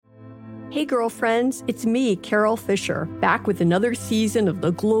Hey girlfriends, it's me, Carol Fisher, back with another season of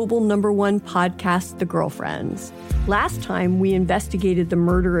the global #1 podcast, The Girlfriends. Last time, we investigated the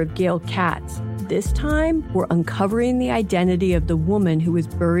murder of Gail Katz. This time, we're uncovering the identity of the woman who was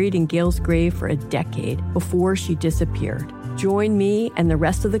buried in Gail's grave for a decade before she disappeared. Join me and the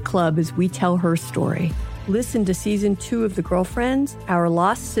rest of the club as we tell her story. Listen to Season 2 of The Girlfriends, Our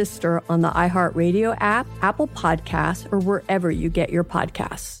Lost Sister on the iHeartRadio app, Apple Podcasts, or wherever you get your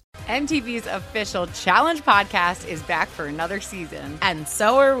podcasts. MTV's official Challenge podcast is back for another season. And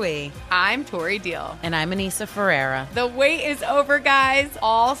so are we. I'm Tori Deal. And I'm Anissa Ferreira. The wait is over, guys.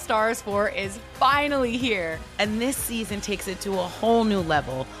 All Stars 4 is finally here. And this season takes it to a whole new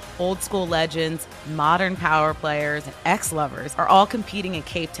level. Old school legends, modern power players, and ex-lovers are all competing in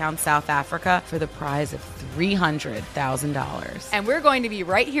Cape Town, South Africa for the prize of $300,000. And we're going to be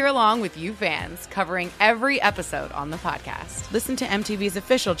right here along with you fans, covering every episode on the podcast. Listen to MTV's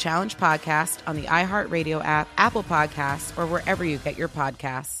official Challenge podcast on the iHeartRadio app, Apple Podcasts, or wherever you get your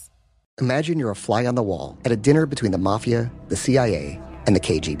podcasts. Imagine you're a fly on the wall at a dinner between the Mafia, the CIA, and the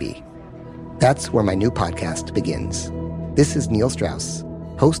KGB. That's where my new podcast begins. This is Neil Strauss,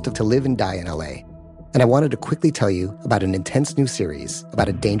 host of To Live and Die in LA, and I wanted to quickly tell you about an intense new series about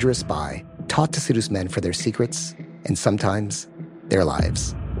a dangerous spy taught to seduce men for their secrets and sometimes their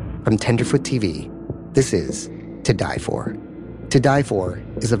lives. From Tenderfoot TV, this is To Die For. To Die For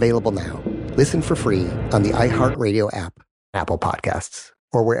is available now. Listen for free on the iHeartRadio app, Apple Podcasts,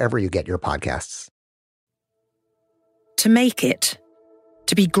 or wherever you get your podcasts. To make it,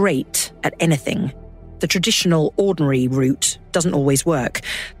 to be great at anything, the traditional, ordinary route doesn't always work.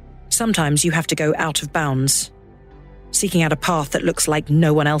 Sometimes you have to go out of bounds, seeking out a path that looks like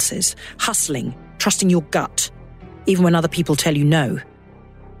no one else's, hustling, trusting your gut, even when other people tell you no.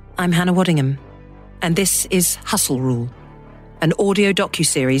 I'm Hannah Waddingham, and this is Hustle Rule, an audio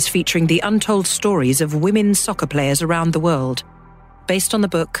docuseries featuring the untold stories of women soccer players around the world, based on the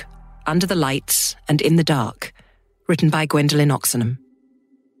book Under the Lights and in the Dark, written by Gwendolyn Oxenham.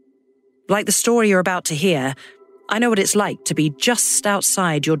 Like the story you're about to hear, I know what it's like to be just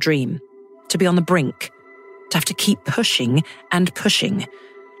outside your dream, to be on the brink, to have to keep pushing and pushing.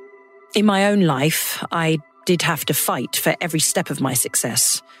 In my own life, I did have to fight for every step of my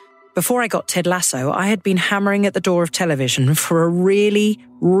success. Before I got Ted Lasso, I had been hammering at the door of television for a really,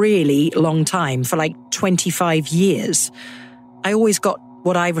 really long time, for like 25 years. I always got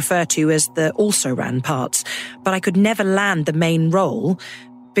what I refer to as the also-ran parts, but I could never land the main role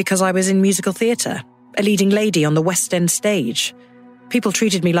because I was in musical theatre, a leading lady on the West End stage. People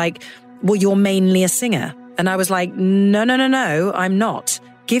treated me like, well, you're mainly a singer. And I was like, no, I'm not.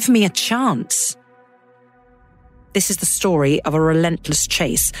 Give me a chance. This is the story of a relentless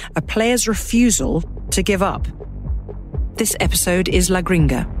chase, a player's refusal to give up. This episode is La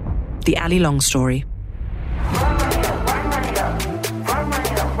Gringa, the Allie Long story.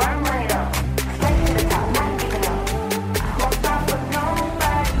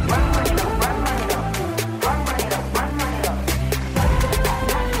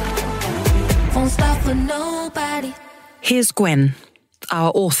 Here's Gwen,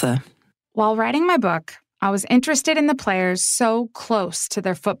 our author. While writing my book, I was interested in the players so close to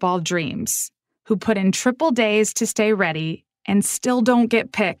their football dreams, who put in triple days to stay ready and still don't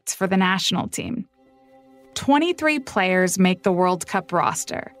get picked for the national team. 23 players make the World Cup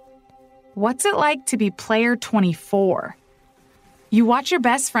roster. What's it like to be player 24? You watch your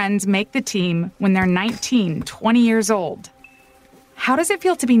best friends make the team when they're 19, 20 years old. How does it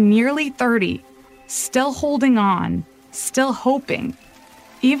feel to be nearly 30, still holding on, still hoping?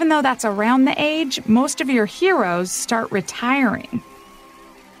 Even though that's around the age, most of your heroes start retiring.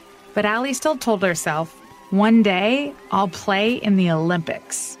 But Allie still told herself, one day I'll play in the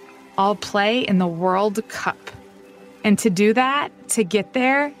Olympics. I'll play in the World Cup. And to do that, to get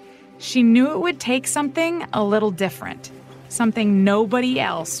there, she knew it would take something a little different, something nobody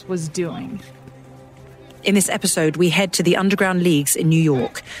else was doing. In this episode, we head to the underground leagues in New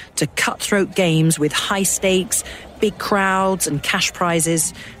York, to cutthroat games with high stakes, big crowds and cash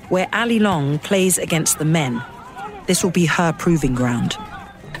prizes, where Allie Long plays against the men. This will be her proving ground.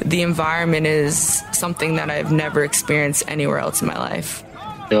 The environment is something that I've never experienced anywhere else in my life.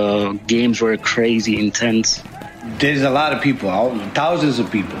 The games were crazy intense. There's a lot of people, thousands of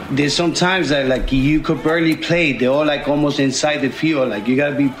people. There's sometimes that like you could barely play. They're all like almost inside the field. Like you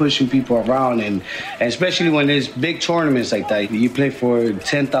gotta be pushing people around, and especially when there's big tournaments like that, you play for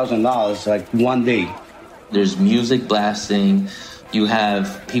 $10,000 like one day. There's music blasting. You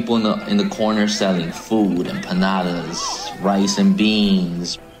have people in the corner selling food, empanadas, rice and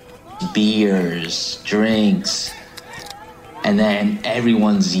beans, beers, drinks. And then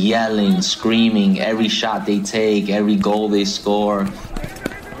everyone's yelling, screaming, every shot they take, every goal they score.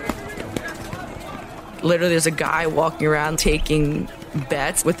 Literally, there's a guy walking around taking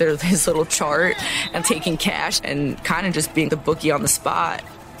bets with his little chart and taking cash and kind of just being the bookie on the spot.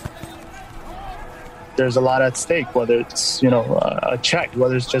 There's a lot at stake, whether it's, a check,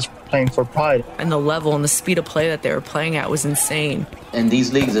 whether it's just playing for pride. And the level and the speed of play that they were playing at was insane. In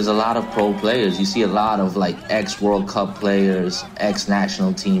these leagues, there's a lot of pro players. You see a lot of ex-World Cup players,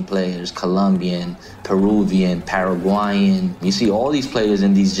 ex-national team players, Colombian, Peruvian, Paraguayan. You see all these players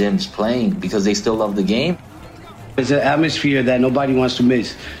in these gyms playing because they still love the game. It's an atmosphere that nobody wants to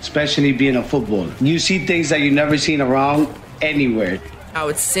miss, especially being a footballer. You see things that you've never seen around anywhere. I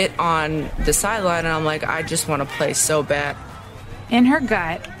would sit on the sideline and I'm like, I just want to play so bad. In her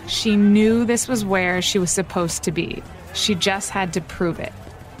gut, she knew this was where she was supposed to be. She just had to prove it.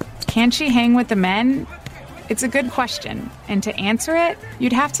 Can she hang with the men? It's a good question. And to answer it,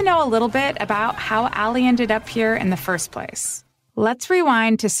 you'd have to know a little bit about how Allie ended up here in the first place. Let's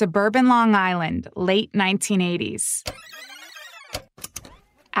rewind to suburban Long Island, late 1980s.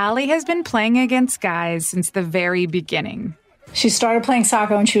 Allie has been playing against guys since the very beginning. She started playing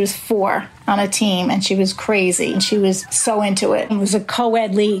soccer when she was 4 on a team, and she was crazy. She was so into it. It was a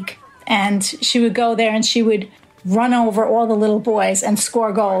co-ed league, and she would go there and she would run over all the little boys and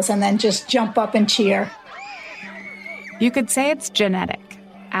score goals and then just jump up and cheer. You could say it's genetic.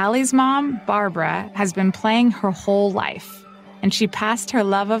 Allie's mom, Barbara, has been playing her whole life, and she passed her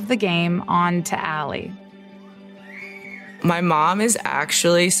love of the game on to Allie. My mom is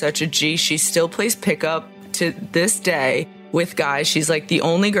actually such a G. She still plays pickup to this day with guys. She's the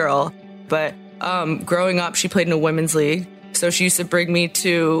only girl. But growing up, she played in a women's league. So she used to bring me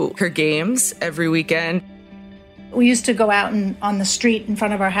to her games every weekend. We used to go out on the street in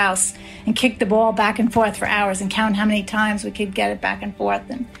front of our house and kick the ball back and forth for hours and count how many times we could get it back and forth.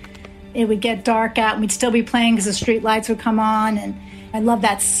 And it would get dark out and we'd still be playing because the street lights would come on. And I love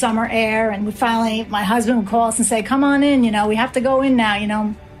that summer air. And my husband would call us and say, come on in, we have to go in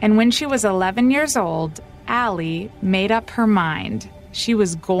now, And when she was 11 years old, Allie made up her mind. She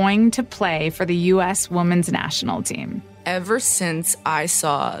was going to play for the U.S. women's national team. Ever since I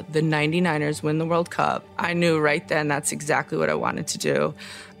saw the 99ers win the World Cup, I knew right then that's exactly what I wanted to do.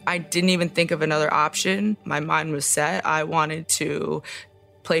 I didn't even think of another option. My mind was set. I wanted to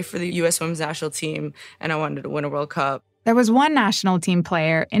play for the U.S. women's national team, and I wanted to win a World Cup. There was one national team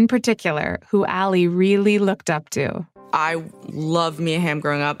player in particular who Allie really looked up to. I loved Mia Hamm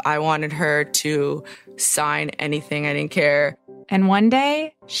growing up. I wanted her to sign anything. I didn't care. And one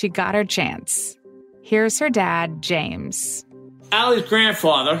day, she got her chance. Here's her dad, James. Allie's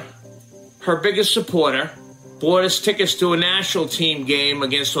grandfather, her biggest supporter, bought us tickets to a national team game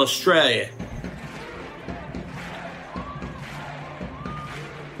against Australia.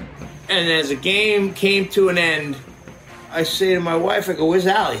 And as the game came to an end, I say to my wife, I go, where's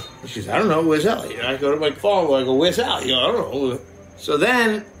Allie? She says, I don't know, where's Allie? And I go to my phone, I go, where's Allie? I don't know. So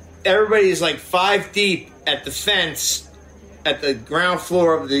then everybody's 5 deep at the fence at the ground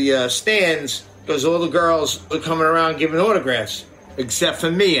floor of the stands because all the girls were coming around giving autographs, except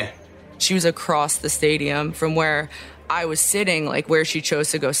for Mia. She was across the stadium from where I was sitting, where she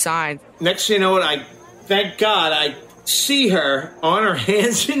chose to go sign. Next thing you know, thank God, I see her on her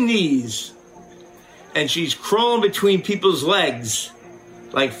hands and knees. And she's crawling between people's legs,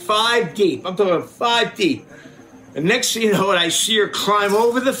 5 deep. I'm talking 5 deep. And next thing you know, I see her climb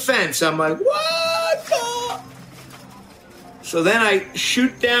over the fence. I'm like, what the? So then I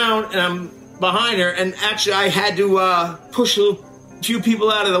shoot down, and I'm behind her. And actually, I had to push a few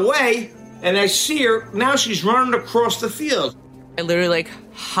people out of the way. And I see her. Now she's running across the field. I literally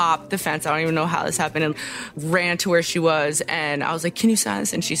hopped the fence. I don't even know how this happened, and ran to where she was. And I was like, can you sign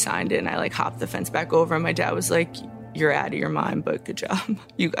this? And she signed it. And I hopped the fence back over. And my dad was like, you're out of your mind, but good job.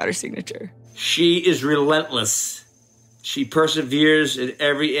 You got her signature. She is relentless. She perseveres in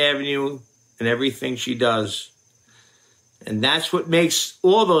every avenue and everything she does. And that's what makes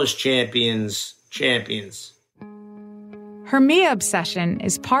all those champions champions. Her Mia obsession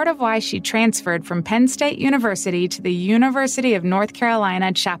is part of why she transferred from Penn State University to the University of North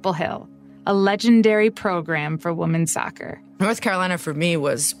Carolina, Chapel Hill, a legendary program for women's soccer. North Carolina for me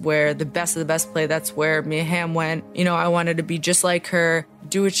was where the best of the best play. That's where Mia Hamm went. I wanted to be just like her,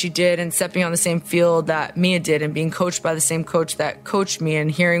 do what she did, and stepping on the same field that Mia did, and being coached by the same coach that coached me,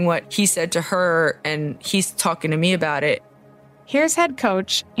 and hearing what he said to her, and he's talking to me about it. Here's head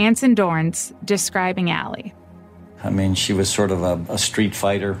coach Anson Dorrance describing Allie. She was sort of a street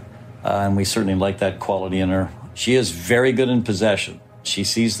fighter, and we certainly like that quality in her. She is very good in possession. She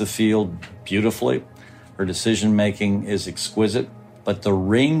sees the field beautifully. Her decision-making is exquisite, but the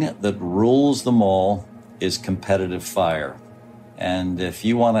ring that rules them all is competitive fire. And if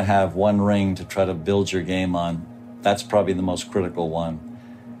you want to have one ring to try to build your game on, that's probably the most critical one.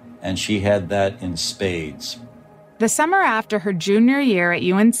 And she had that in spades. The summer after her junior year at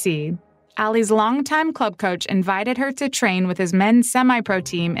UNC, Allie's longtime club coach invited her to train with his men's semi-pro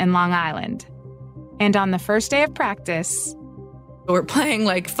team in Long Island. And on the first day of practice, we're playing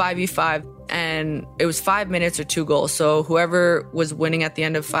like 5v5, and it was 5 minutes or 2 goals. So whoever was winning at the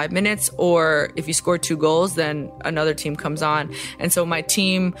end of 5 minutes, or if you scored 2 goals, then another team comes on. And so my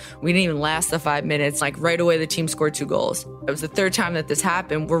team, we didn't even last the 5 minutes. Like right away, the team scored 2 goals. It was the third time that this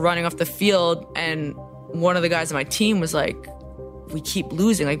happened. We're running off the field, and one of the guys on my team was like, we keep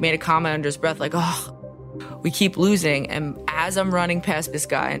losing, like made a comment under his breath, like, oh, we keep losing. And as I'm running past this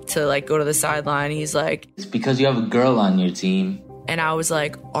guy to like go to the sideline, he's like, it's because you have a girl on your team. And I was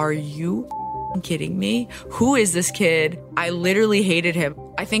like, are you kidding me? Who is this kid? I literally hated him.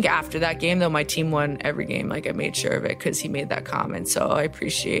 I think after that game, though, my team won every game. Like, I made sure of it because he made that comment. So I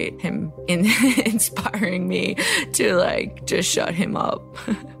appreciate him inspiring me to like just shut him up.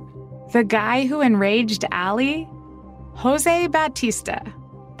 The guy who enraged Allie? Jose Batista,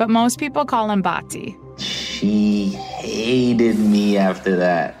 but most people call him Bati. She hated me after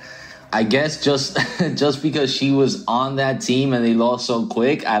that. I guess just because she was on that team and they lost so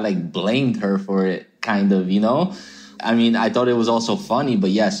quick, I like blamed her for it, kind of, you know? I mean, I thought it was also funny, but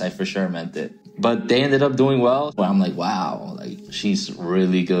yes, I for sure meant it. But they ended up doing well. I'm like, wow, like she's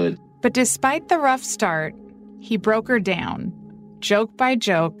really good. But despite the rough start, he broke her down, joke by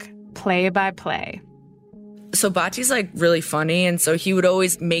joke, play by play. So Bati's like really funny, and so he would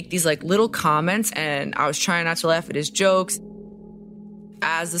always make these like little comments, and I was trying not to laugh at his jokes.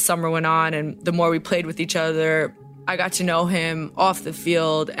 As the summer went on and the more we played with each other, I got to know him off the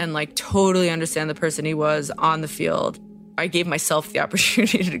field and like totally understand the person he was on the field. I gave myself the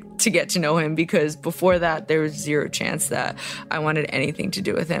opportunity to get to know him, because before that, there was zero chance that I wanted anything to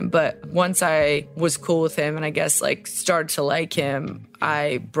do with him. But once I was cool with him and I guess like started to like him,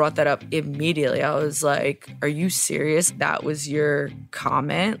 I brought that up immediately. I was like, are you serious? That was your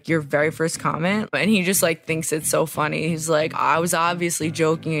comment, your very first comment? And he just like thinks it's so funny. He's like, I was obviously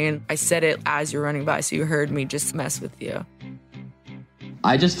joking, and I said it as you're running by, so you heard me just mess with you.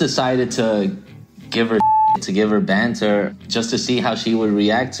 I just decided to give her banter just to see how she would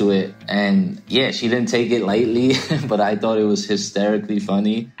react to it. And yeah, she didn't take it lightly, but I thought it was hysterically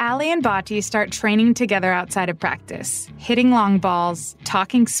funny. Allie and Bati start training together outside of practice, hitting long balls,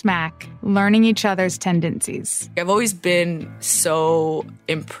 talking smack, learning each other's tendencies. I've always been so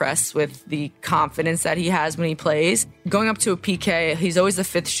impressed with the confidence that he has when he plays. Going up to a PK, he's always the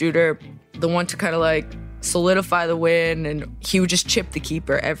fifth shooter, the one to kind of like solidify the win, and he would just chip the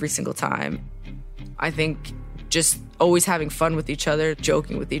keeper every single time. I think just always having fun with each other,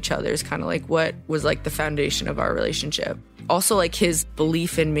 joking with each other is kind of like what was like the foundation of our relationship. Also like his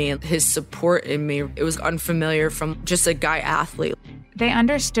belief in me, his support in me, it was unfamiliar from just a guy athlete. They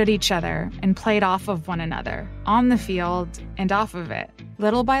understood each other and played off of one another, on the field and off of it.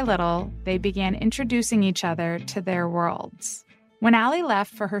 Little by little, they began introducing each other to their worlds. When Allie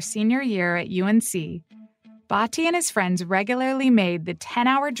left for her senior year at UNC, Bati and his friends regularly made the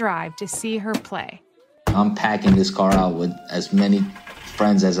 10-hour drive to see her play. I'm packing this car out with as many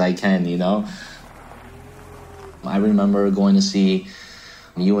friends as I can, you know? I remember going to see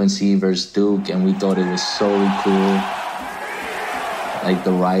UNC versus Duke, and we thought it was so cool. Like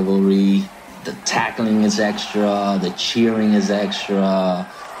the rivalry, the tackling is extra, the cheering is extra.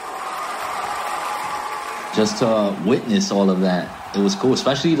 Just to witness all of that, it was cool.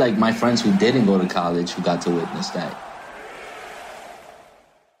 Especially like my friends who didn't go to college who got to witness that.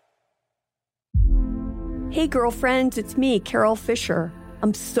 Hey girlfriends, it's me, Carol Fisher.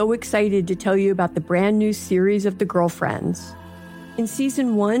 I'm so excited to tell you about the brand new series of The Girlfriends. In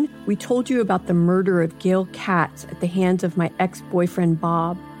season 1, we told you about the murder of Gail Katz at the hands of my ex-boyfriend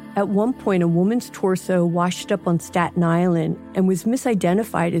Bob. At one point, a woman's torso washed up on Staten Island and was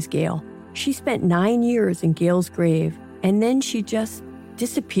misidentified as Gail. She spent 9 years in Gail's grave, and then she just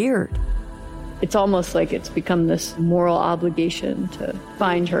disappeared. It's almost like it's become this moral obligation to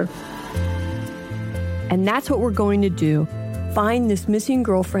find her. And that's what we're going to do. Find this missing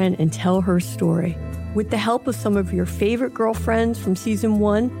girlfriend and tell her story. With the help of some of your favorite girlfriends from season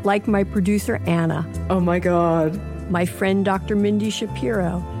 1, like my producer, Anna. Oh my God. My friend, Dr. Mindy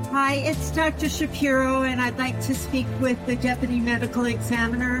Shapiro. Hi, it's Dr. Shapiro, and I'd like to speak with the deputy medical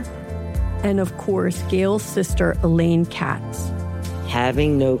examiner. And of course, Gail's sister, Elaine Katz.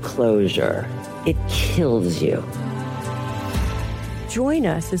 Having no closure, it kills you. Join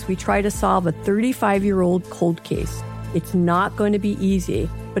us as we try to solve a 35-year-old cold case. It's not going to be easy,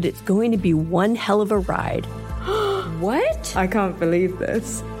 but it's going to be one hell of a ride. What? I can't believe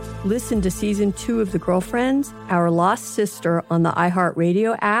this. Listen to Season 2 of The Girlfriends, Our Lost Sister on the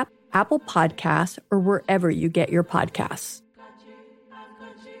iHeartRadio app, Apple Podcasts, or wherever you get your podcasts.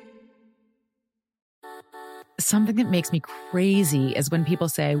 Something that makes me crazy is when people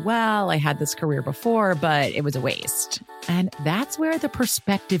say, well, I had this career before, but it was a waste. And that's where the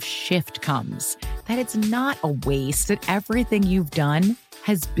perspective shift comes, that it's not a waste, that everything you've done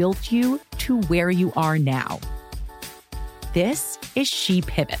has built you to where you are now. This is She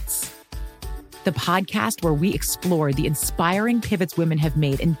Pivots, the podcast where we explore the inspiring pivots women have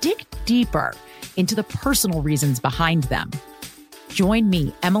made and dig deeper into the personal reasons behind them. Join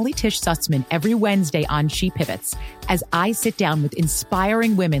me, Emily Tish Sussman, every Wednesday on She Pivots as I sit down with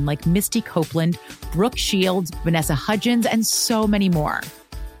inspiring women like Misty Copeland, Brooke Shields, Vanessa Hudgens, and so many more.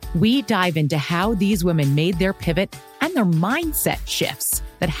 We dive into how these women made their pivot and their mindset shifts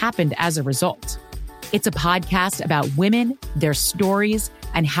that happened as a result. It's a podcast about women, their stories,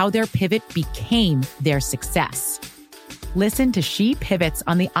 and how their pivot became their success. Listen to She Pivots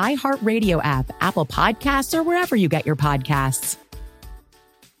on the iHeartRadio app, Apple Podcasts, or wherever you get your podcasts.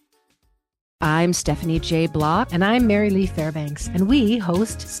 I'm Stephanie J. Block. And I'm Mary Lee Fairbanks. And we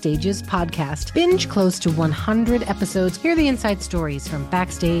host Stages Podcast. Binge close to 100 episodes. Hear the inside stories from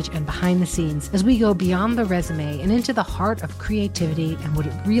backstage and behind the scenes as we go beyond the resume and into the heart of creativity and what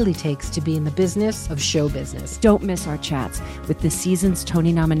it really takes to be in the business of show business. Don't miss our chats with this season's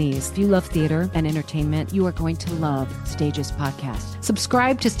Tony nominees. If you love theater and entertainment, you are going to love Stages Podcast.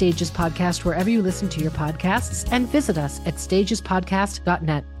 Subscribe to Stages Podcast wherever you listen to your podcasts and visit us at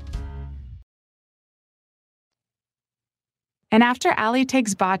stagespodcast.net. And after Allie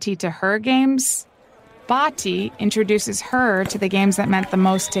takes Bati to her games, Bati introduces her to the games that meant the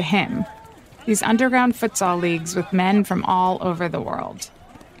most to him. These underground futsal leagues with men from all over the world.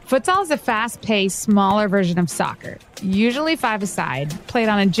 Futsal is a fast-paced, smaller version of soccer, usually five-a-side, played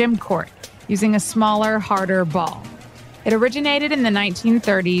on a gym court, using a smaller, harder ball. It originated in the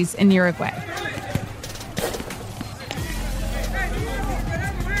 1930s in Uruguay.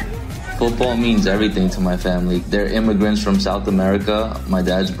 Football means everything to my family. They're immigrants from South America. My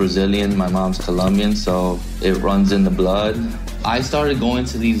dad's Brazilian, my mom's Colombian, so it runs in the blood. I started going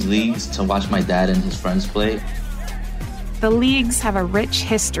to these leagues to watch my dad and his friends play. The leagues have a rich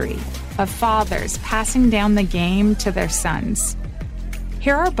history of fathers passing down the game to their sons.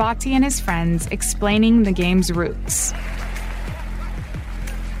 Here are Bati and his friends explaining the game's roots.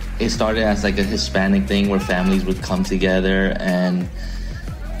 It started as like a Hispanic thing where families would come together and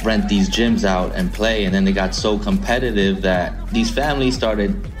rent these gyms out and play, and then they got so competitive that these families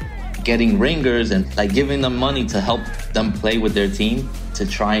started getting ringers and like giving them money to help them play with their team to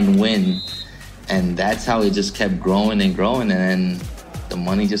try and win. And that's how it just kept growing and growing, and then the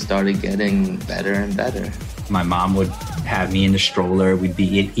money just started getting better and better. My mom would have me in the stroller. We'd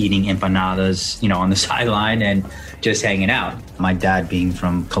be eating empanadas, on the sideline and just hanging out. My dad being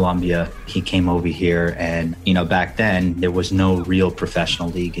from Colombia, he came over here and, back then there was no real professional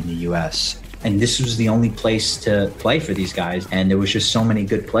league in the US. And this was the only place to play for these guys. And there was just so many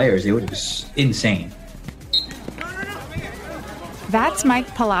good players. It was insane. That's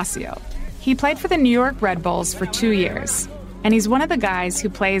Mike Palacio. He played for the New York Red Bulls for 2 years. And he's one of the guys who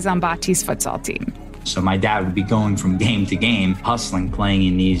plays on Bati's futsal team. So my dad would be going from game to game, hustling, playing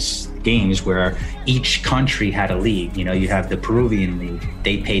in these games where each country had a league. You'd have the Peruvian league.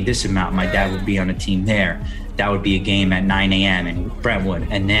 They paid this amount. My dad would be on a team there. That would be a game at 9 a.m. in Brentwood.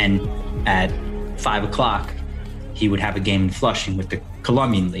 And then at 5 o'clock, he would have a game in Flushing with the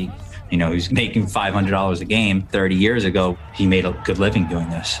Colombian league. He was making $500 a game 30 years ago. He made a good living doing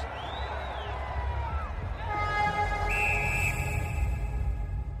this.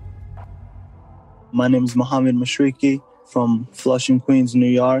 My name is Mohammed Mashriki from Flushing, Queens, New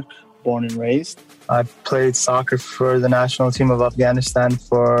York, born and raised. I played soccer for the national team of Afghanistan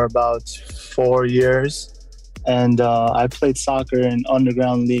for about 4 years. And I played soccer in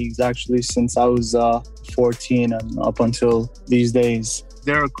underground leagues actually since I was 14 and up until these days.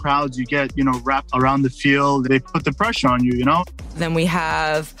 There are crowds you get, wrapped around the field. They put the pressure on you, Then we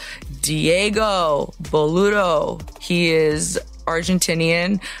have Diego Boludo. He is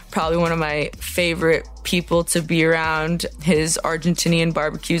Argentinian, probably one of my favorite people to be around. His Argentinian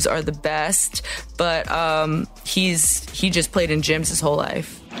barbecues are the best, but he just played in gyms his whole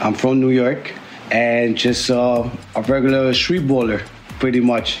life. I'm from New York and just a regular street baller, pretty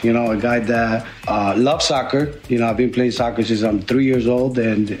much. A guy that loves soccer. I've been playing soccer since I'm 3 years old,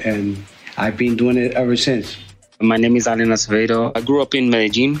 and I've been doing it ever since. My name is Allie. I grew up in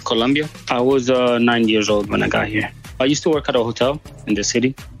Medellin, Colombia. I was 9 years old when I got here. I used to work at a hotel in the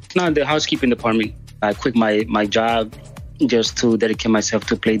city, not in the housekeeping department. I quit my job just to dedicate myself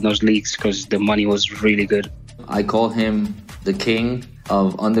to play those leagues because the money was really good. I call him the king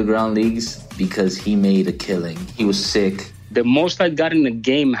of underground leagues because he made a killing. He was sick. The most I got in a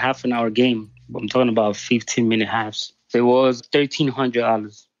game, half an hour game, I'm talking about 15-minute halves, it was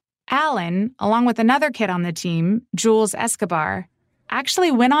 $1,300. Alan, along with another kid on the team, Jules Escobar,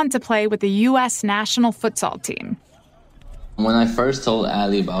 actually went on to play with the U.S. national futsal team. When I first told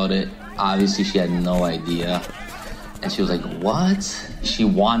Allie about it, obviously she had no idea. And she was like, what? She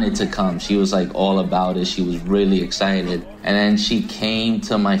wanted to come. She was like all about it. She was really excited. And then she came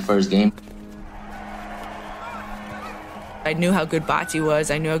to my first game. I knew how good Bati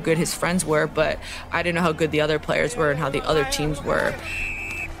was. I knew how good his friends were, but I didn't know how good the other players were and how the other teams were.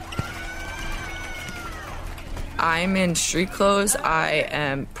 I'm in street clothes. I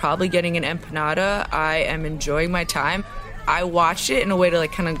am probably getting an empanada. I am enjoying my time. I watched it in a way to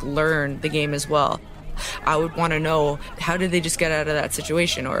kind of learn the game as well. I would want to know, how did they just get out of that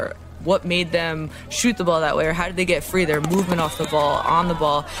situation? Or what made them shoot the ball that way? Or how did they get free? Their movement off the ball, on the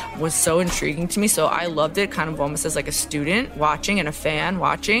ball was so intriguing to me. So I loved it kind of almost as like a student watching and a fan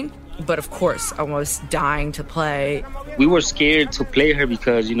watching. But of course, I was dying to play. We were scared to play her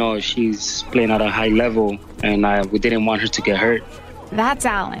because, she's playing at a high level and we didn't want her to get hurt. That's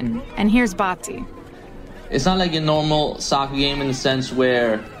Alan. And here's Bati. It's not like a normal soccer game in the sense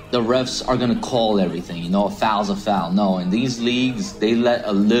where the refs are going to call everything. A foul's a foul. No, in these leagues, they let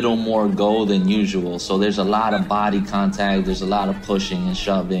a little more go than usual. So there's a lot of body contact. There's a lot of pushing and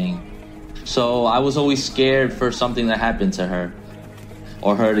shoving. So I was always scared for something to happen to her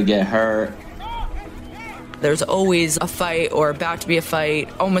or her to get hurt. There's always a fight or about to be a fight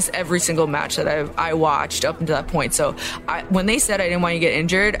almost every single match that I watched up until that point. So when they said I didn't want you to get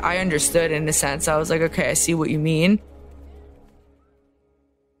injured, I understood in a sense. I was like, okay, I see what you mean.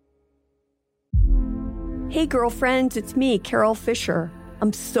 Hey girlfriends, it's me, Carol Fisher.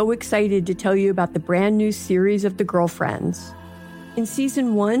 I'm so excited to tell you about the brand new series of The Girlfriends. In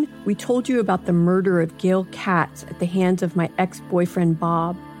season 1, we told you about the murder of Gail Katz at the hands of my ex-boyfriend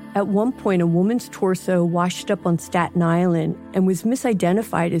Bob. At one point, a woman's torso washed up on Staten Island and was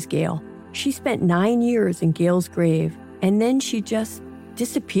misidentified as Gail. She spent 9 years in Gail's grave, and then she just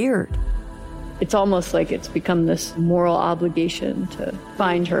disappeared. It's almost like it's become this moral obligation to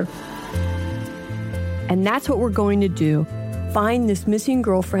find her. And that's what we're going to do. Find this missing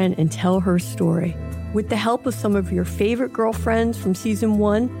girlfriend and tell her story. With the help of some of your favorite girlfriends from season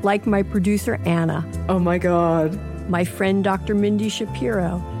 1, like my producer, Anna. Oh my God. My friend, Dr. Mindy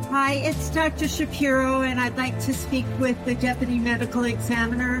Shapiro. Hi, it's Dr. Shapiro, and I'd like to speak with the Deputy Medical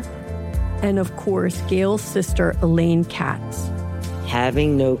Examiner. And of course, Gail's sister, Elaine Katz.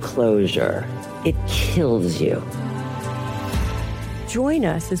 Having no closure, it kills you. Join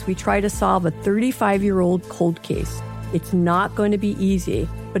us as we try to solve a 35-year-old cold case. It's not going to be easy,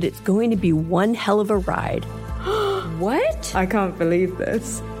 but it's going to be one hell of a ride. What? I can't believe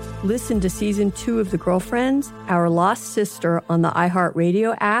this. Listen to season 2 of The Girlfriends, Our Lost Sister on the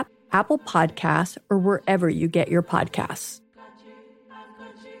iHeartRadio app, Apple Podcasts, or wherever you get your podcasts.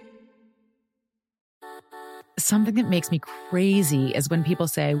 Something that makes me crazy is when people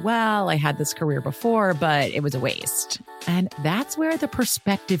say, well, I had this career before, but it was a waste. And that's where the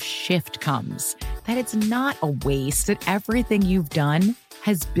perspective shift comes, that it's not a waste, that everything you've done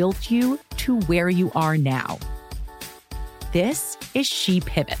has built you to where you are now. This is She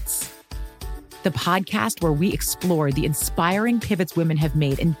Pivots, the podcast where we explore the inspiring pivots women have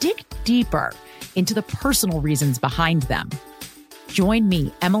made and dig deeper into the personal reasons behind them. Join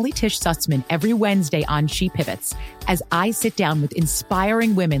me, Emily Tish Sussman, every Wednesday on She Pivots as I sit down with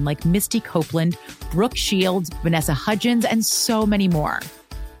inspiring women like Misty Copeland, Brooke Shields, Vanessa Hudgens, and so many more.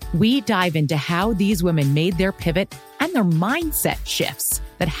 We dive into how these women made their pivot and their mindset shifts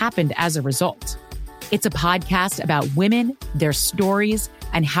that happened as a result. It's a podcast about women, their stories,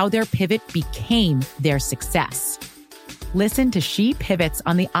 and how their pivot became their success. Listen to She Pivots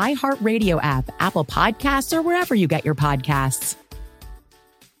on the iHeartRadio app, Apple Podcasts, or wherever you get your podcasts.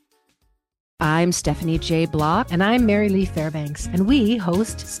 I'm Stephanie J. Block. And I'm Mary Lee Fairbanks, and we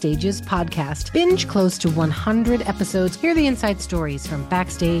host Stages Podcast. Binge close to 100 episodes. Hear the inside stories from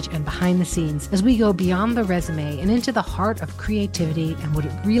backstage and behind the scenes as we go beyond the resume and into the heart of creativity and what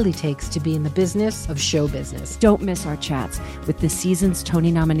it really takes to be in the business of show business. Don't miss our chats with the season's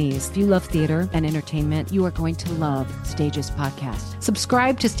Tony nominees. If you love theater and entertainment, you are going to love Stages Podcast.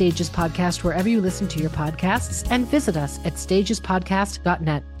 Subscribe to Stages Podcast wherever you listen to your podcasts and visit us at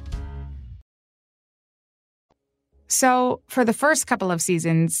stagespodcast.net. So for the first couple of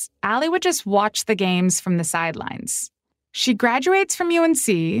seasons, Allie would just watch the games from the sidelines. She graduates from UNC,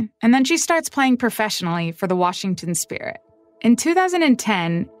 and then she starts playing professionally for the Washington Spirit. In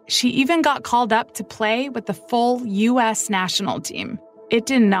 2010, she even got called up to play with the full U.S. national team. It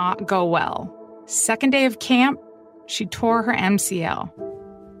did not go well. Second day of camp, she tore her MCL.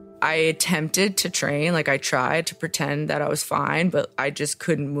 I attempted to train, I tried to pretend that I was fine, but I just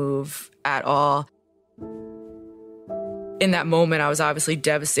couldn't move at all. In that moment, I was obviously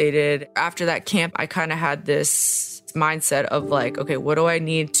devastated. After that camp, I kind of had this mindset of okay, what do I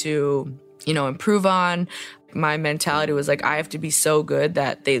need to, improve on? My mentality was I have to be so good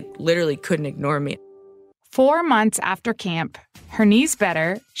that they literally couldn't ignore me. 4 months after camp, her knee's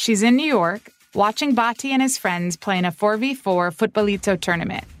better. She's in New York, watching Bati and his friends play in a 4v4 Futbolito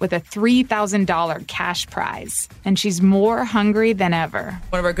tournament with a $3,000 cash prize. And she's more hungry than ever.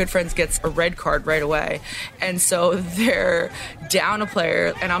 One of our good friends gets a red card right away. And so they're down a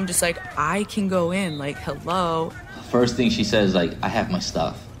player, and I'm just I can go in, hello. First thing she says, I have my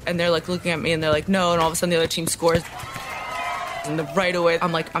stuff. And they're looking at me, and they're no, and all of a sudden the other team scores. And right away,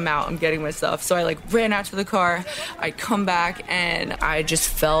 I'm I'm out, I'm getting my stuff. So I ran out to the car, I come back, and I just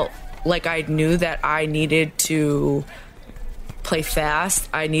felt I knew that I needed to play fast.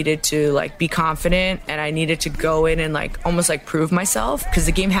 I needed to be confident, and I needed to go in and almost prove myself, because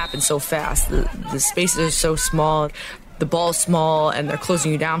the game happens so fast. The spaces are so small, the ball's small, and they're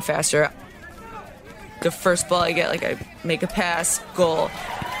closing you down faster. The first ball I get, I make a pass, goal.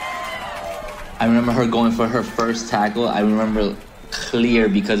 I remember her going for her first tackle. I remember clear,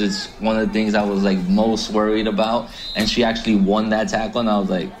 because it's one of the things I was most worried about, and she actually won that tackle, and I was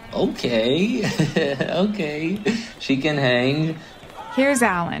okay, okay, she can hang. Here's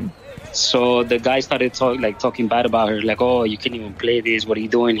Alan. So the guy started talking bad about her, oh, you can't even play this, what are you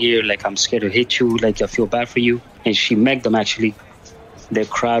doing here, I'm scared to hit you, I feel bad for you. And she megged them. Actually, the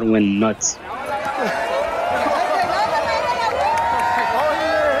crowd went nuts.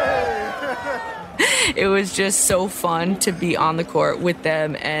 It was just so fun to be on the court with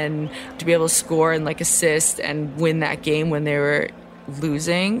them and to be able to score and assist and win that game when they were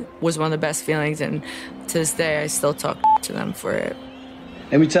losing was one of the best feelings. And to this day, I still talk to them for it.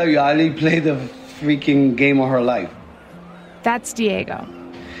 Let me tell you, Allie played the freaking game of her life. That's Diego.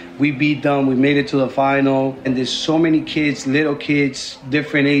 We beat them, we made it to the final, and there's so many kids, little kids,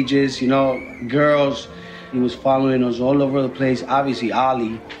 different ages, girls. He was following us all over the place. Obviously,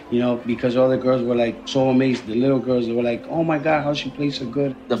 Allie, because all the girls were so amazed. The little girls, they were oh my God, how she plays so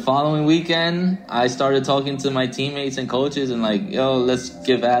good. The following weekend, I started talking to my teammates and coaches and yo, let's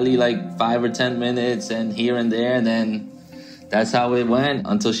give Allie 5 or 10 minutes and here and there. And then that's how it went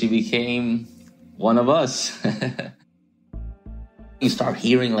until she became one of us. You start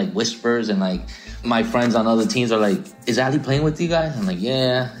hearing whispers and my friends on other teams are is Allie playing with you guys? I'm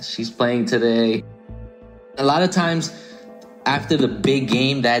yeah, she's playing today. A lot of times after the big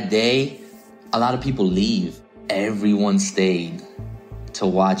game that day, a lot of people leave. Everyone stayed to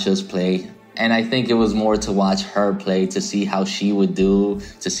watch us play. And I think it was more to watch her play, to see how she would do,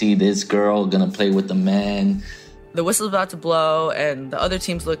 to see this girl gonna play with the men. The whistle's about to blow and the other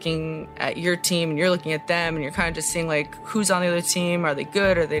team's looking at your team and you're looking at them and you're kind of just seeing who's on the other team. Are they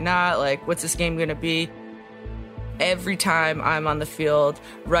good? Are they not? What's this game gonna be? Every time I'm on the field,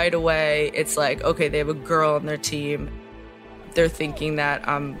 right away, it's okay, they have a girl on their team. They're thinking that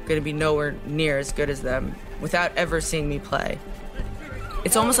I'm going to be nowhere near as good as them without ever seeing me play.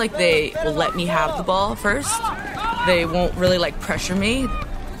 It's almost they will let me have the ball first. They won't really pressure me.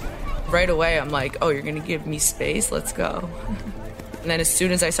 Right away, I'm oh, you're going to give me space? Let's go. And then as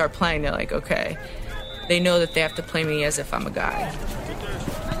soon as I start playing, they're okay. They know that they have to play me as if I'm a guy.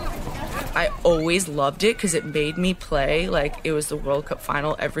 I always loved it because it made me play it was the World Cup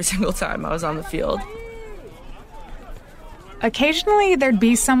final every single time I was on the field. Occasionally, there'd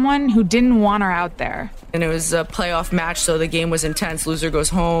be someone who didn't want her out there. And it was a playoff match, so the game was intense. Loser goes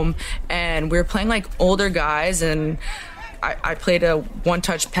home. And we were playing older guys, and I played a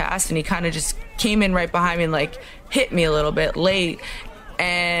one-touch pass, and he kind of just came in right behind me and hit me a little bit late.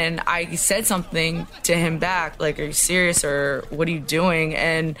 And I said something to him back, are you serious, or what are you doing?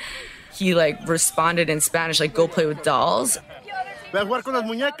 And he responded in Spanish, go play with dolls.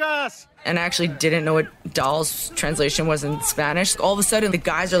 And I actually didn't know what dolls translation was in Spanish. All of a sudden, the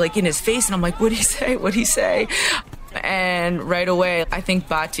guys are in his face, and I'm what'd he say? What'd he say? And right away, I think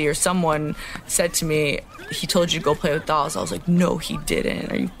Bati or someone said to me, he told you to go play with dolls. I was no, he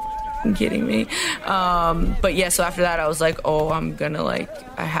didn't. Are you kidding me? But yeah, so after that, I was oh, I'm gonna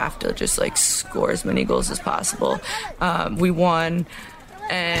I have to just score as many goals as possible. We won.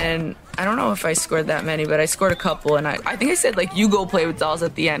 And I don't know if I scored that many, but I scored a couple. And I think I said, like, you go play with dolls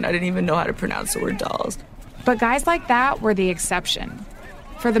at the end. I didn't even know how to pronounce the word dolls. But guys like that were the exception.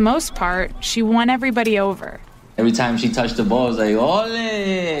 For the most part, she won everybody over. Every time she touched the ball, it was like,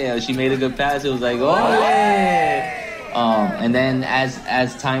 ole! She made a good pass, it was like, ole! And then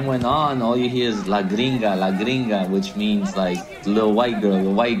as time went on, all you hear is la gringa, which means like the little white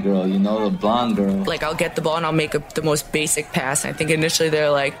girl, you know, the blonde girl. Like, I'll get the ball and I'll make the most basic pass. And I think initially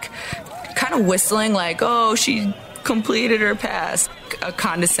they're like kind of whistling like, oh, she completed her pass. A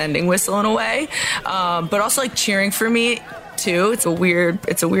condescending whistle in a way. But also like cheering for me too. It's a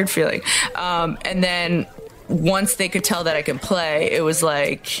weird feeling. And then once they could tell that I can play, it was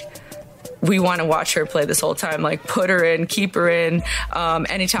like, we want to watch her play this whole time, like put her in, keep her in.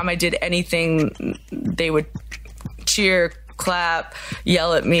 Anytime I did anything, they would cheer, clap,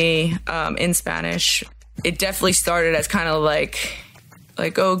 yell at me in Spanish. It definitely started as kind of like,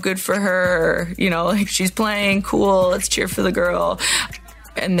 oh, good for her, you know, like she's playing, cool, let's cheer for the girl.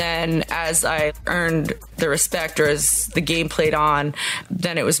 And then as I earned the respect, or as the game played on,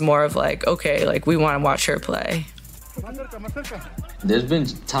 then it was more of like, okay, like we want to watch her play. There's been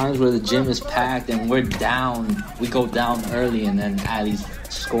times where the gym is packed and we're down. We go down early and then Allie's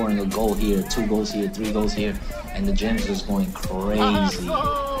scoring a goal here, 2 goals here, 3 goals here, and the gym's just going crazy.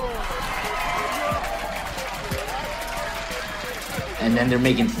 And then they're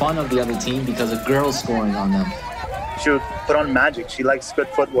making fun of the other team because a girl's scoring on them. She would put on magic. She likes good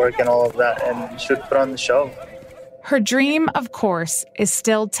footwork and all of that, and she would put on the show. Her dream, of course, is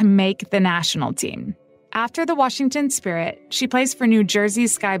still to make the national team. After the Washington Spirit, she plays for New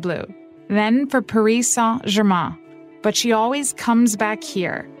Jersey's Sky Blue, then for Paris Saint-Germain. But she always comes back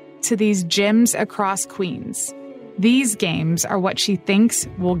here, to these gyms across Queens. These games are what she thinks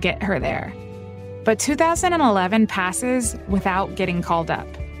will get her there. But 2011 passes without getting called up.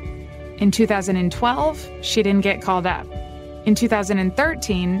 In 2012, she didn't get called up. In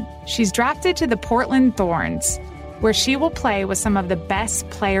 2013, she's drafted to the Portland Thorns, where she will play with some of the best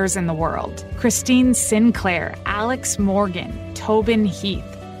players in the world. Christine Sinclair, Alex Morgan, Tobin Heath.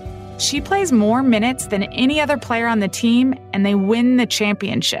 She plays more minutes than any other player on the team, and they win the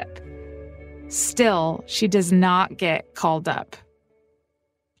championship. Still, she does not get called up.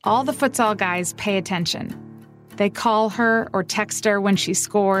 All the futsal guys pay attention. They call her or text her when she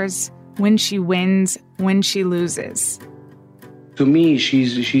scores, when she wins, when she loses. To me,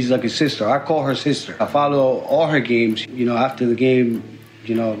 she's like a sister. I call her sister. I follow all her games. You know, after the game,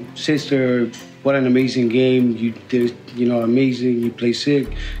 you know, sister, what an amazing game. You did, you know, amazing. You play sick.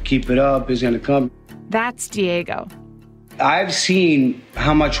 Keep it up. It's going to come. That's Diego. I've seen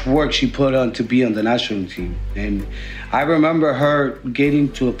how much work she put on to be on the national team. And I remember her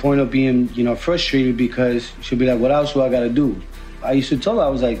getting to a point of being, you know, frustrated because she'll be like, what else do I got to do? I used to tell her, I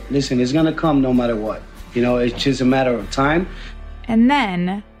was like, listen, it's going to come no matter what. You know, it's just a matter of time. And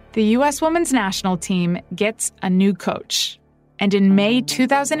then the U.S. women's national team gets a new coach. And in May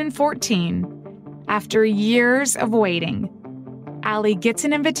 2014, after years of waiting, Allie gets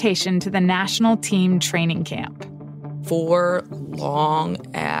an invitation to the national team training camp. 4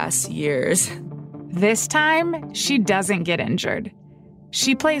 long-ass years. This time, she doesn't get injured.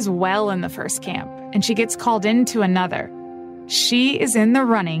 She plays well in the first camp, and she gets called into another. She is in the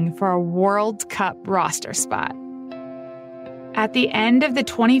running for a World Cup roster spot. At the end of the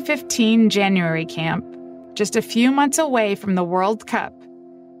 2015 January camp, just a few months away from the World Cup,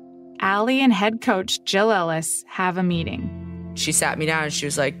 Allie and head coach Jill Ellis have a meeting. She sat me down and she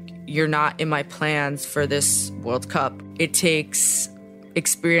was like, you're not in my plans for this World Cup. It takes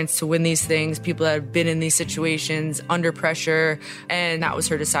experience to win these things, people that have been in these situations, under pressure, and that was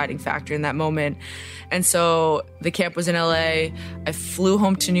her deciding factor in that moment. And so the camp was in LA. I flew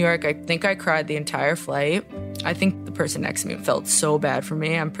home to New York. I think I cried the entire flight. I think the person next to me felt so bad for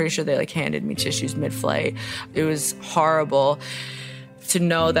me. I'm pretty sure they handed me tissues mid-flight. It was horrible to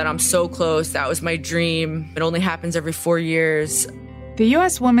know that I'm so close. That was my dream. It only happens every 4 years. The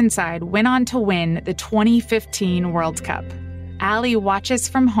U.S. women's side went on to win the 2015 World Cup. Allie watches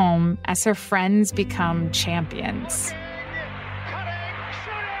from home as her friends become champions.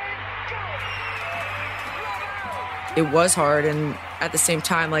 It was hard, and at the same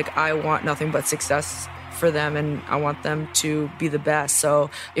time, I want nothing but success for them, and I want them to be the best.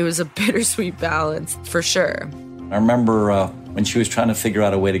 So it was a bittersweet balance, for sure. I remember when she was trying to figure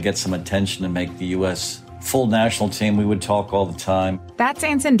out a way to get some attention and make the U.S. full national team, we would talk all the time. That's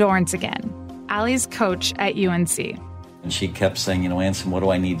Anson Dorrance again, Allie's coach at UNC. And she kept saying, Anson, what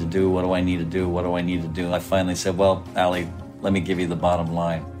do I need to do? What do I need to do? What do I need to do? I finally said, well, Allie, let me give you the bottom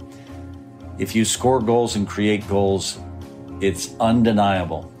line. If you score goals and create goals, It's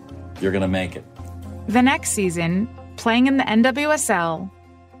undeniable. You're going to make it. The next season, playing in the NWSL,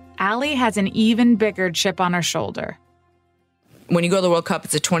 Allie has an even bigger chip on her shoulder. When you go to the World Cup,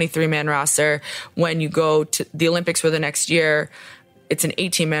 it's a 23-man roster. When you go to the Olympics for the next year, it's an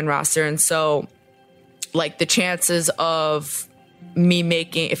 18-man roster. And so, like, the chances of me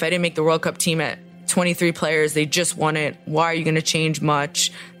making, if I didn't make the World Cup team at 23 players, they just won it. Why are you going to change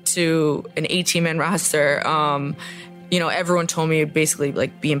much to an 18-man roster? Everyone told me it'd basically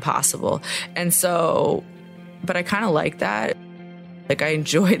like be impossible. And so, but I kind of like that. Like, I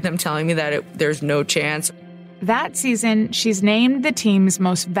enjoyed them telling me that there's no chance. That season, she's named the team's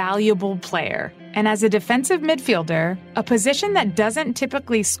most valuable player. And as a defensive midfielder, a position that doesn't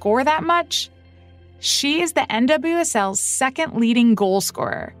typically score that much, she is the NWSL's second leading goal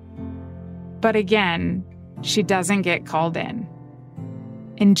scorer. But again, she doesn't get called in.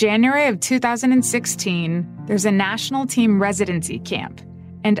 In January of 2016, there's a national team residency camp.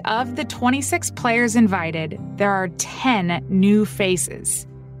 And of the 26 players invited, there are 10 new faces.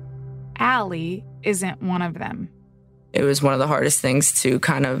 Allie isn't one of them. It was one of the hardest things to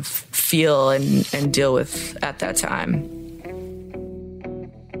kind of feel and deal with at that time.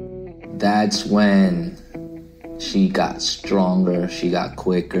 That's when she got stronger, she got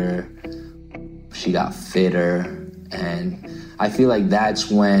quicker, she got fitter, and I feel like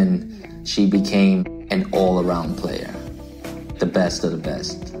that's when she became an all-around player, the best of the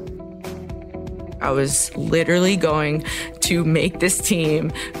best. I was literally going to make this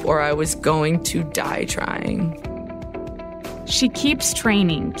team, or I was going to die trying. She keeps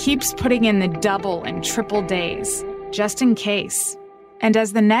training, keeps putting in the double and triple days, just in case. And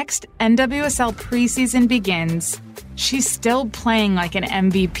as the next NWSL preseason begins, she's still playing like an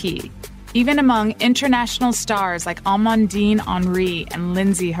MVP, even among international stars like Amandine Henry and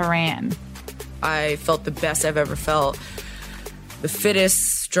Lindsey Horan. I felt the best I've ever felt. The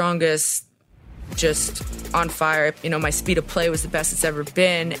fittest, strongest, just on fire. My speed of play was the best it's ever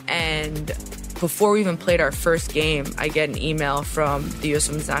been. And before we even played our first game, I get an email from the U.S.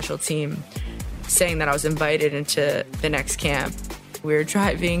 Women's National Team saying that I was invited into the next camp. We were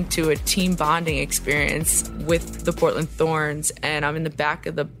driving to a team bonding experience with the Portland Thorns, and I'm in the back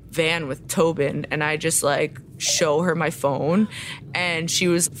of the van with Tobin, and I just show her my phone, and she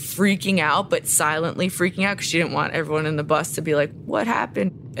was freaking out, but silently freaking out because she didn't want everyone in the bus to be like, what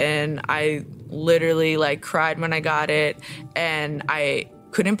happened? And I literally cried when I got it, and I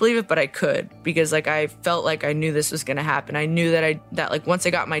couldn't believe it, but I could, because I felt like I knew this was going to happen. I knew that once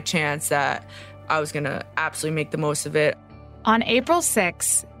I got my chance that I was going to absolutely make the most of it. On April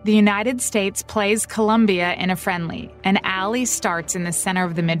 6th, the United States plays Colombia in a friendly, and Allie starts in the center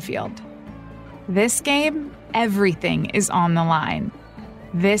of the midfield. This game, everything is on the line.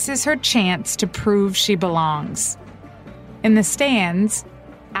 This is her chance to prove she belongs. In the stands,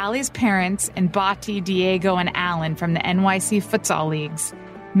 Allie's parents and Bati, Diego, and Alan from the NYC futsal leagues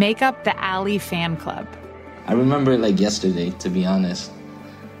make up the Allie fan club. I remember it like yesterday, to be honest.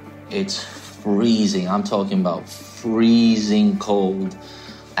 It's freezing. I'm talking about freezing cold.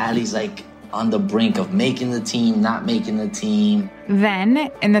 Allie's on the brink of making the team, not making the team.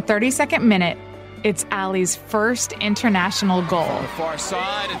 Then, in the 32nd minute, it's Allie's first international goal. On the far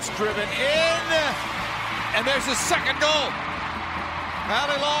side, it's driven in, and there's a second goal.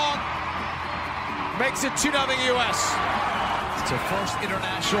 Allie Long makes it 2-0 U.S. It's her first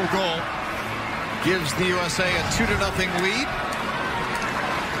international goal. Gives the USA a 2-0 lead.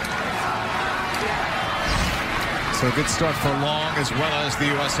 So a good start for Long as well as the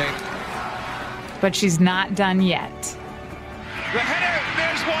USA. But she's not done yet. The header,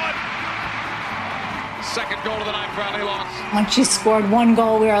 there's one. Second goal of the night for Allie Long. When she scored one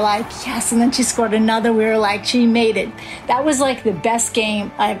goal, we were like, yes. And then she scored another. We were like, she made it. That was the best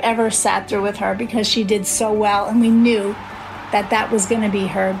game I've ever sat through with her because she did so well. And we knew that was going to be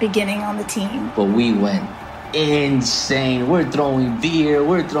her beginning on the team. But we went insane. We're throwing beer,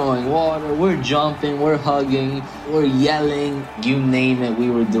 we're throwing water, we're jumping, we're hugging, we're yelling. You name it, we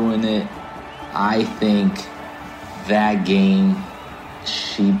were doing it. I think that game,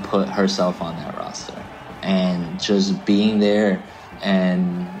 she put herself on that roster. And just being there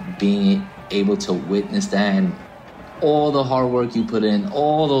and being able to witness that, and all the hard work you put in,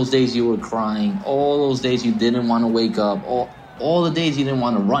 all those days you were crying, all those days you didn't want to wake up, all the days you didn't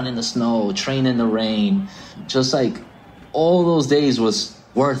want to run in the snow, train in the rain, just all those days was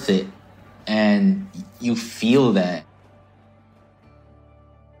worth it. And you feel that.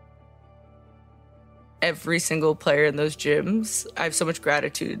 Every single player in those gyms, I have so much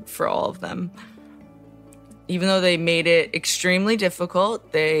gratitude for all of them. Even though they made it extremely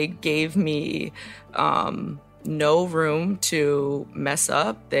difficult, they gave me no room to mess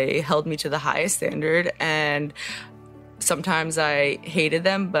up. They held me to the highest standard, and sometimes I hated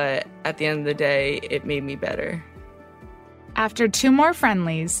them, but at the end of the day, it made me better. After 2 more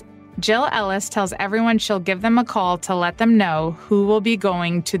friendlies, Jill Ellis tells everyone she'll give them a call to let them know who will be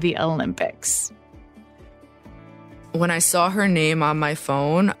going to the Olympics. When I saw her name on my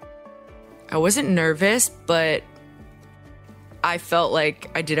phone, I wasn't nervous, but I felt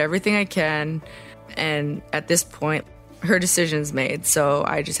like I did everything I can. And at this point, her decision's made, so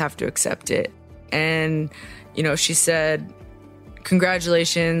I just have to accept it. And, she said,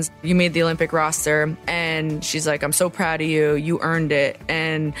 "Congratulations, you made the Olympic roster." And she's like, "I'm so proud of you. You earned it."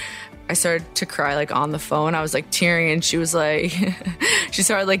 And I started to cry, like, on the phone. I was, like, tearing, and she was like, she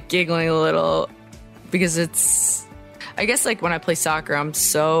started, like, giggling a little because I guess, like, when I play soccer, I'm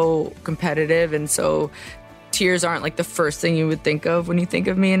so competitive, and so tears aren't, like, the first thing you would think of when you think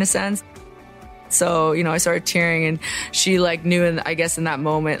of me, in a sense. So, I started tearing, and she, like, knew, in that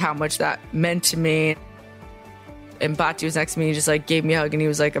moment how much that meant to me. And Bati was next to me, he just, like, gave me a hug, and he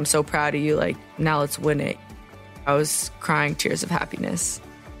was like, "I'm so proud of you. Like, now let's win it." I was crying tears of happiness.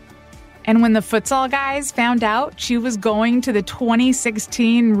 And when the futsal guys found out she was going to the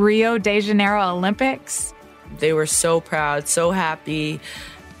 2016 Rio de Janeiro Olympics, they were so proud, so happy.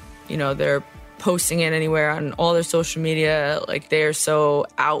 They're posting it anywhere on all their social media. Like, they're so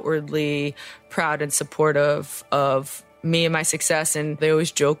outwardly proud and supportive of me and my success. And they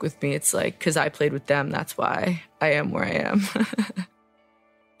always joke with me. It's like, because I played with them, that's why I am where I am.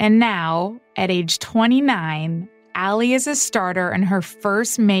 And now, at age 29, Allie is a starter in her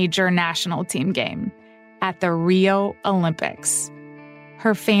first major national team game at the Rio Olympics.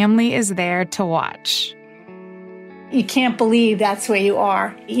 Her family is there to watch. You can't believe that's where you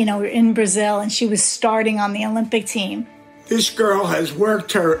are. We're in Brazil, and she was starting on the Olympic team. This girl has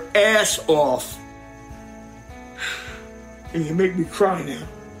worked her ass off. And you make me cry now.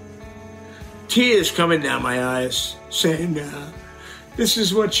 Tears coming down my eyes, saying, this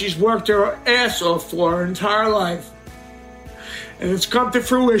is what she's worked her ass off for her entire life. And it's come to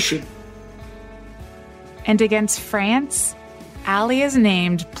fruition. And against France, Allie is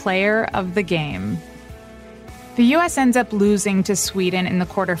named Player of the Game. The U.S. ends up losing to Sweden in the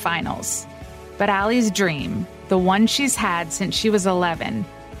quarterfinals. But Allie's dream, the one she's had since she was 11,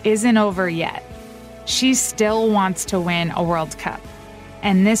 isn't over yet. She still wants to win a World Cup.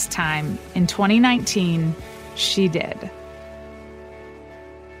 And this time, in 2019, she did.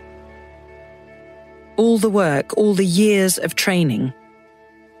 All the work, all the years of training,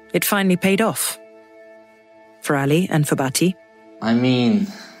 it finally paid off. For Allie and for Bati.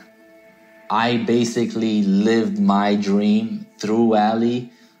 I basically lived my dream through Allie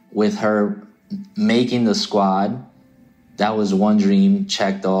with her making the squad. That was one dream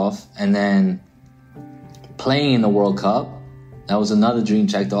checked off. And then playing in the World Cup, that was another dream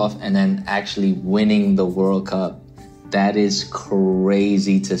checked off. And then actually winning the World Cup. That is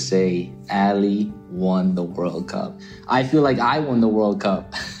crazy to say. Allie won the World Cup. I feel like I won the World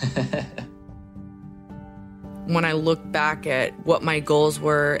Cup. When I look back at what my goals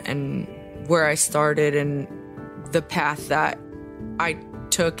were and where I started and the path that I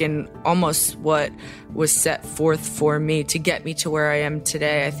took and almost what was set forth for me to get me to where I am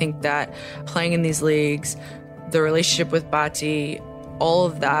today, I think that playing in these leagues, the relationship with Bati, all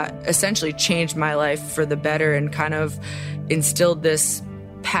of that essentially changed my life for the better and kind of instilled this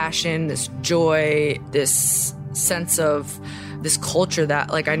passion, this joy, this sense of this culture that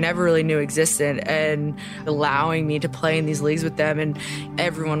like I never really knew existed, and allowing me to play in these leagues with them. And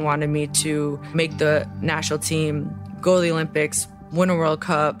everyone wanted me to make the national team, go to the Olympics, win a World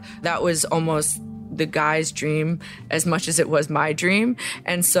Cup. That was almost the guys' dream as much as it was my dream.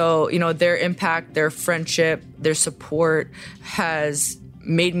 And so, their impact, their friendship, their support has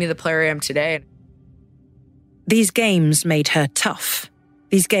made me the player I am today. These games made her tough.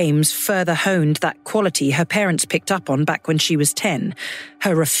 These games further honed that quality her parents picked up on back when she was 10,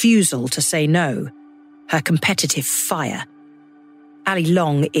 her refusal to say no, her competitive fire. Allie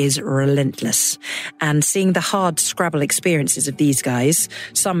Long is relentless, and seeing the hard Scrabble experiences of these guys,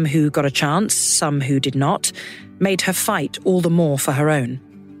 some who got a chance, some who did not, made her fight all the more for her own.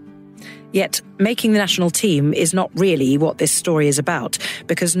 Yet, making the national team is not really what this story is about,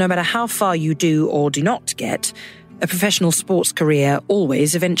 because no matter how far you do or do not get, a professional sports career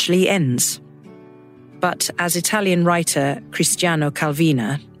always eventually ends. But as Italian writer Cristiano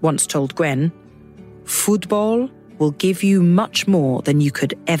Calvina once told Gwen, football will give you much more than you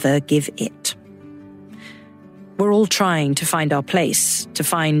could ever give it. We're all trying to find our place, to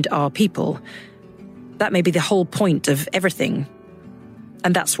find our people. That may be the whole point of everything.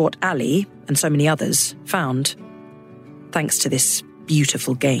 And that's what Allie and so many others, found thanks to this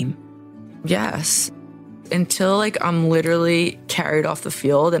beautiful game. Yes. Until I'm literally carried off the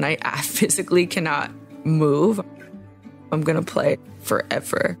field and I physically cannot move, I'm going to play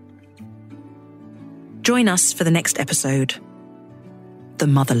forever. Join us for the next episode, The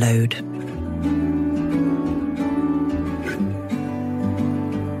Motherload.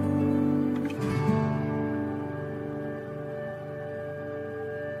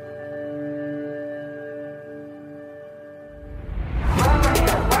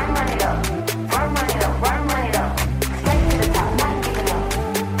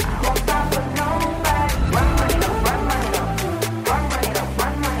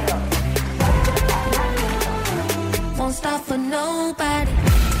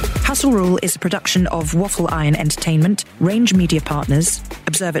 Hustle Rule is a production of Waffle Iron Entertainment, Range Media Partners,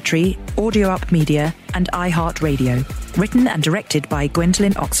 Observatory, Audio Up Media, and iHeartRadio. Written and directed by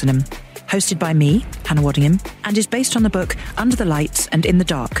Gwendolyn Oxenham. Hosted by me, Hannah Waddingham, and is based on the book Under the Lights and in the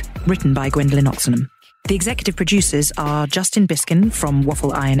Dark, written by Gwendolyn Oxenham. The executive producers are Justin Biskin from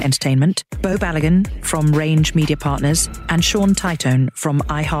Waffle Iron Entertainment, Bo Ballaghan from Range Media Partners, and Sean Titone from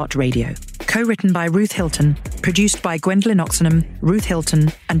iHeartRadio. Co-written by Ruth Hilton, produced by Gwendolyn Oxenham, Ruth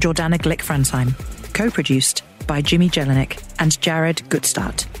Hilton, and Jordana Glick-Fransheim. Co-produced by Jimmy Jelinek and Jared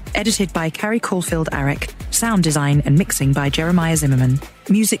Gutstadt. Edited by Carrie Caulfield-Arick. Sound design and mixing by Jeremiah Zimmerman.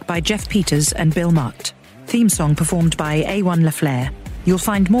 Music by Jeff Peters and Bill Markt. Theme song performed by A1 LaFleur. You'll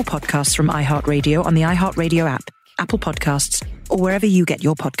find more podcasts from iHeartRadio on the iHeartRadio app, Apple Podcasts, or wherever you get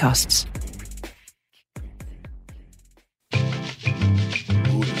your podcasts.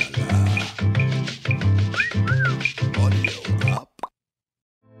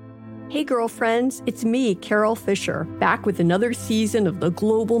 Hey girlfriends, it's me, Carol Fisher, back with another season of the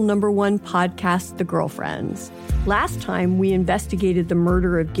global #1 podcast, The Girlfriends. Last time, we investigated the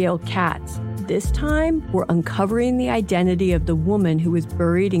murder of Gail Katz. This time, we're uncovering the identity of the woman who was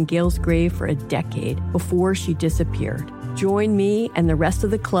buried in Gail's grave for a decade before she disappeared. Join me and the rest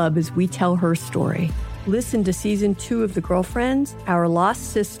of the club as we tell her story. Listen to Season 2 of The Girlfriends, Our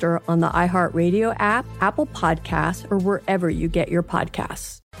Lost Sister on the iHeartRadio app, Apple Podcasts, or wherever you get your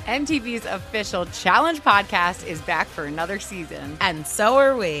podcasts. MTV's official Challenge podcast is back for another season. And so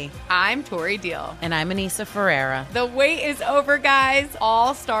are we. I'm Tori Deal. And I'm Anissa Ferreira. The wait is over, guys.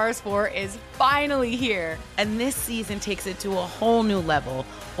 All Stars 4 is finally here. And this season takes it to a whole new level.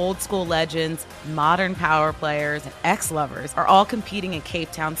 Old school legends, modern power players, and ex-lovers are all competing in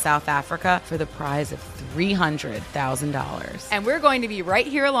Cape Town, South Africa for the prize of $300,000. And we're going to be right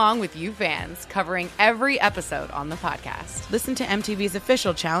here along with you fans, covering every episode on the podcast. Listen to MTV's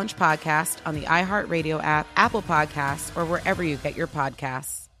official Challenge podcast on the iHeartRadio app, Apple Podcasts, or wherever you get your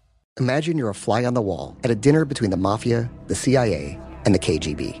podcasts. Imagine you're a fly on the wall at a dinner between the mafia, the CIA, and the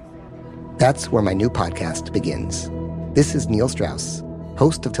KGB. That's where my new podcast begins. This is Neil Strauss,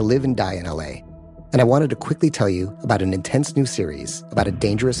 host of To Live and Die in LA, and I wanted to quickly tell you about an intense new series about a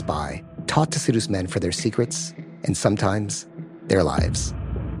dangerous spy taught to seduce men for their secrets and sometimes their lives.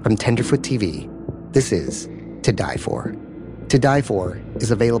 From Tenderfoot TV, this is To Die For. To Die For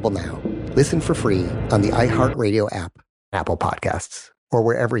is available now. Listen for free on the iHeartRadio app, Apple Podcasts, or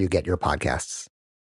wherever you get your podcasts.